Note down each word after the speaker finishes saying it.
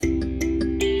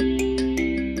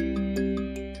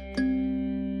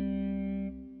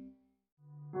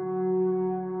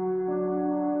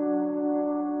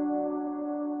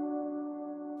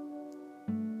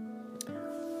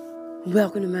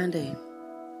Welcome to Monday.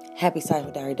 Happy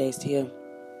Sidehole Diary Days to you.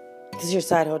 This is your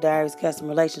Sidehole Diaries Customer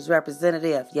Relations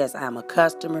Representative. Yes, I'm a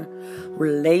Customer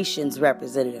Relations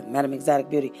Representative, Madam Exotic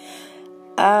Beauty.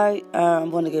 I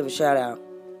want to give a shout out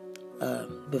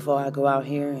before I go out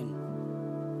here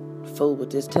and fool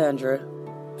with this tundra,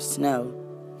 snow,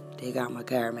 dig out my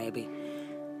car maybe.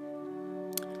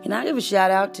 Can I give a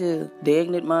shout out to the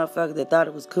ignorant motherfucker that thought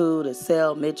it was cool to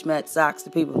sell mismatched socks to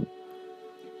people?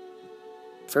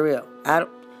 For real. I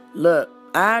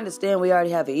understand we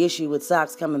already have an issue with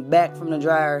socks coming back from the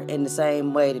dryer in the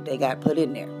same way that they got put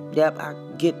in there. Yep, I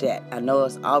get that. I know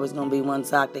it's always going to be one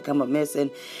sock that come up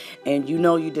missing, and you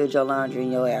know you did your laundry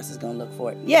and your ass is going to look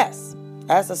for it. Yes,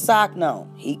 that's a sock gnome.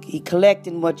 He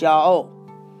collecting what y'all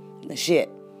owe. The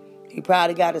shit. He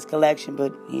probably got his collection,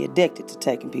 but he addicted to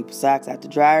taking people's socks out the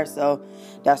dryer, so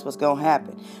that's what's going to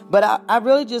happen. But I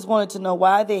really just wanted to know,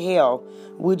 why the hell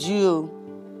would you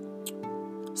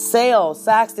sell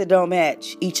socks that don't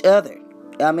match each other?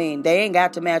 I mean, they ain't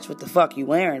got to match what the fuck you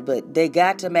wearing, but they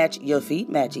got to match, your feet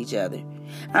match each other.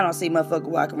 I don't see motherfucker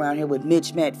walking around here with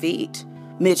mismatched feet,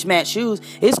 mismatched shoes.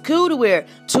 It's cool to wear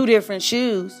two different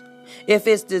shoes if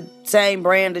it's the same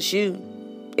brand of shoe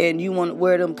and you want to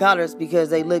wear them colors because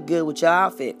they look good with your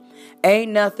outfit.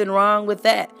 Ain't nothing wrong with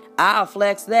that. I'll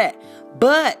flex that.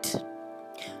 But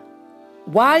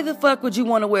why the fuck would you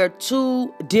want to wear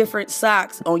two different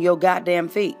socks on your goddamn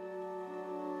feet?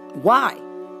 Why?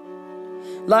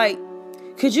 Like,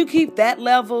 could you keep that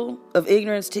level of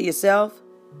ignorance to yourself?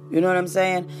 You know what I'm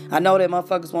saying? I know that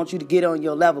motherfuckers want you to get on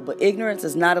your level, but ignorance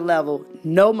is not a level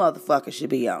no motherfucker should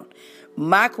be on.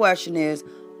 My question is,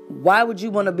 why would you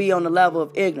want to be on the level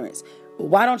of ignorance?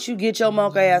 Why don't you get your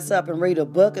monkey ass up and read a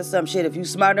book or some shit? If you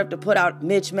smart enough to put out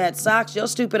mismatched socks, your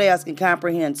stupid ass can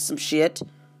comprehend some shit.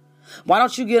 Why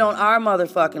don't you get on our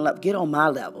motherfucking level? Get on my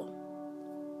level.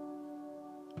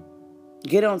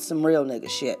 Get on some real nigga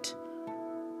shit.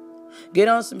 Get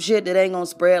on some shit that ain't gonna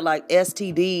spread like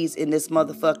STDs in this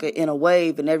motherfucker in a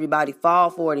wave and everybody fall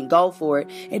for it and go for it.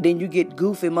 And then you get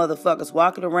goofy motherfuckers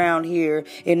walking around here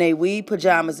in they weed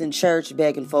pajamas in church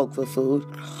begging folk for food.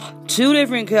 Two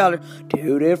different color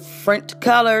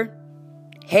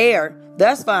hair.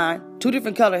 That's fine. Two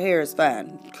different color hair is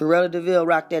fine. Cruella DeVille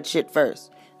rocked that shit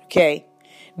first. Okay,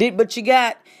 but you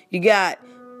got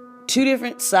two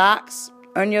different socks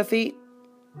on your feet,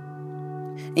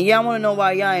 and y'all want to know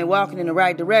why y'all ain't walking in the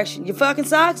right direction. Your fucking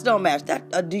socks don't match.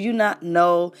 Do you not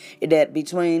know that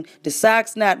between the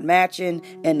socks not matching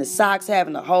and the socks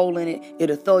having a hole in it,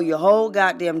 it'll throw your whole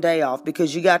goddamn day off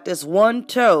because you got this one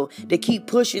toe that keep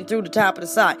pushing through the top of the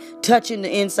sock, touching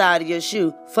the inside of your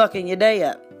shoe, fucking your day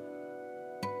up.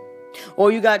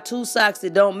 Or you got two socks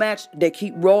that don't match that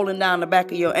keep rolling down the back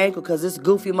of your ankle because this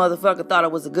goofy motherfucker thought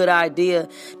it was a good idea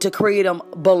to create them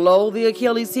below the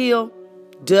Achilles heel.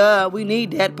 Duh, we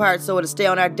need that part so it'll stay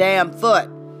on our damn foot.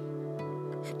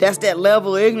 That's that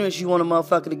level of ignorance you want a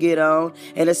motherfucker to get on.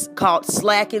 And it's called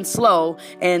slack and slow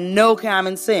and no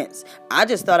common sense. I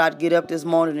just thought I'd get up this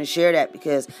morning and share that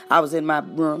because I was in my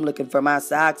room looking for my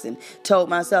socks and told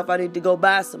myself I need to go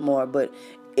buy some more. But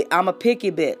I'm a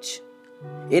picky bitch.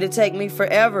 It'll take me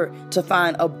forever to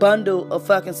find a bundle of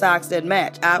fucking socks that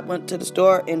match. I went to the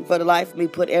store and for the life of me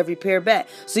put every pair back.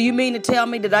 So you mean to tell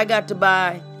me that I got to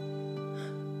buy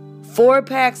 4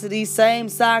 packs of these same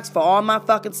socks for all my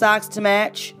fucking socks to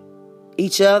match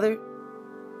each other?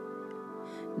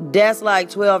 That's like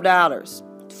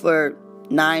 $12 for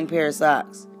 9 pair of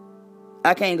socks.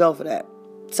 I can't go for that.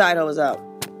 Sidehole is out.